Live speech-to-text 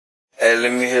Hey,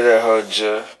 let me hear that whole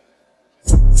Jeff.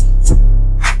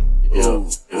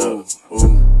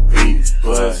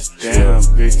 Bust down,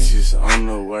 bitches on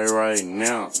the way right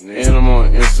now. And I'm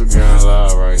on Instagram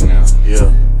live right now.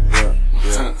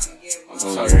 I'm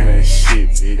talking that shit,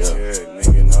 bitch.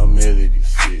 Nigga, no melody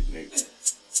shit, nigga.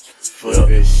 Fuck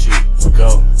that shit,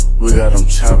 go. We got them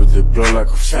choppers that blow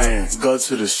like a fan. Go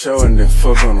to the show and then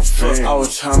fuck on the fan. I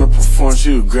was tryna perform,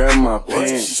 she would grab my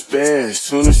pants. She spaz,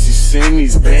 soon as she seen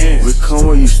these bands. We come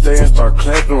where you stay and start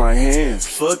clapping like hands.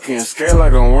 Fucking skate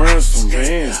like I'm wearing some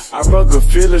bands. I broke a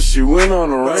feeler, she went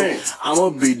on the rant. I'ma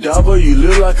be double, you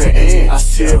look like an ant. I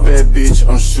see a bad bitch,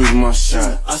 I'm shooting my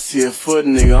shot. I see a foot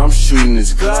nigga, I'm shooting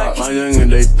his Glock. My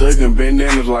youngin', they thuggin',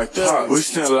 bandanas like Pop. We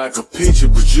stand like a picture,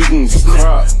 but you can get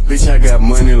cropped. Bitch, I got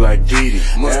money like Diddy.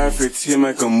 Air-15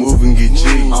 make a move and get G.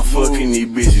 I'm fucking these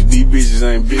bitches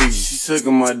ain't big. She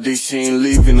sucking my dick, she ain't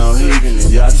leaving no heat.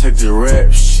 Y'all take the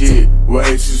rap shit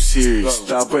way too serious.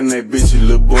 Stop on that bitch, a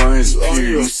little boy in his period.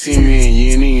 You see me and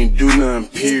you ain't even do nothing,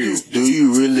 period. Do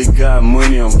you really got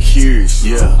money? I'm curious.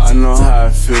 Yeah, I know how I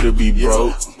feel to be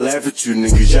broke. Laugh at you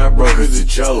niggas, y'all broke as a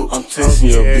joke. I'm texting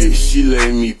your bitch, she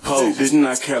letting me poke. This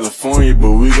not California,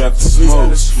 but we got the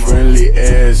smoke. Friendly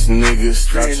ass niggas,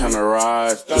 stop tryna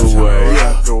ride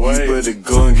the way. You better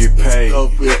go and get paid.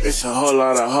 It's a whole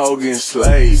lot of hoe getting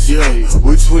slaves.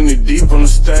 We 20 deep on the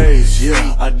stage.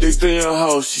 I dicked on your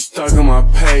hoe, she stalking my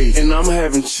page. And I'm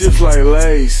having chips like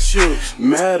Lays.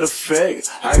 Matter of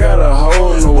fact, I got a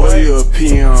hoe in the way of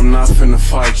opinion, I'm not finna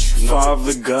fight you.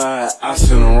 Father God, I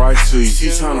send them right to you. She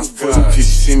tryna fuck me cause you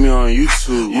see me on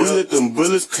YouTube. We let them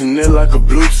bullets connect like a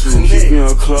Bluetooth. Keep me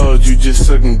on clothes, you just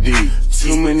sucking deep.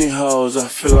 Too many hoes, I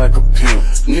feel like a pimp.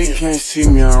 Nigga can't see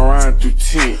me, I'm riding through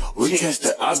 10. We catch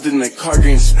the op, then they car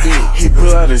getting spent. He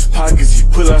pull out his pockets, he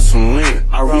pull out some lint.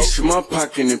 I reach in my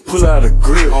pocket and pull out a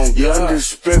grip. Y'all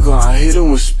disrespectful, I hit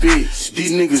him with spit.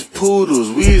 These niggas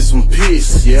poodles, we hit some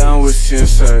piss. Yeah, I'm with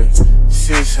Sensei.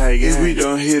 If we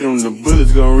don't hit him, the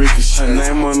bullets gon' ricochet. Her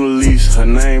name on the lease, her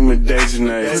name is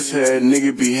Dejanay. Pussy ass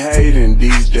nigga be hating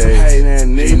these days.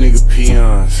 These nigga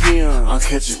peons. I'm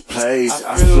catching plays,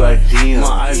 I feel like Dion. My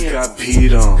eyes got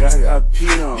peed on.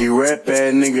 The rap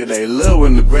ass nigga, they love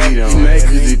when the beat on. He mad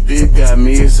cause his bitch got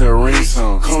me, it's a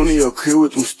ringtone. Come to your crib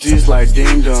with them sticks like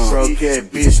ding dong. Broke ass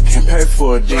bitch can't pay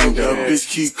for a ding dong. Bitch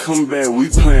keep coming back, we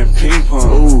playing ping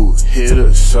pong. Ooh, hit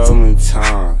her so many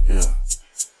times.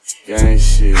 Gang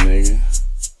shit, nigga.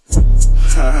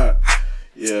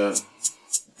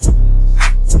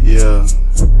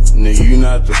 Nigga, you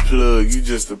not the plug, you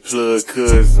just the plug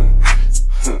cousin.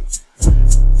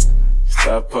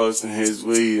 Stop posting his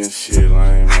weed and shit,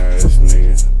 lame ass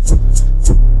nigga.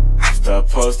 Stop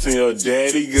posting your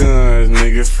daddy guns,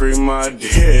 nigga. Free my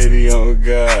daddy, on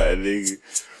God, nigga.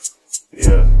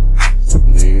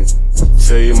 Nigga.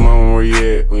 Tell your mama where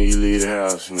you at when you leave the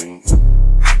house, nigga.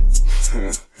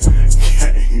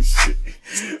 Gang shit.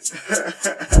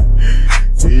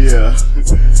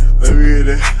 Let me hear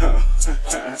that.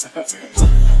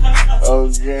 Oh,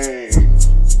 gang.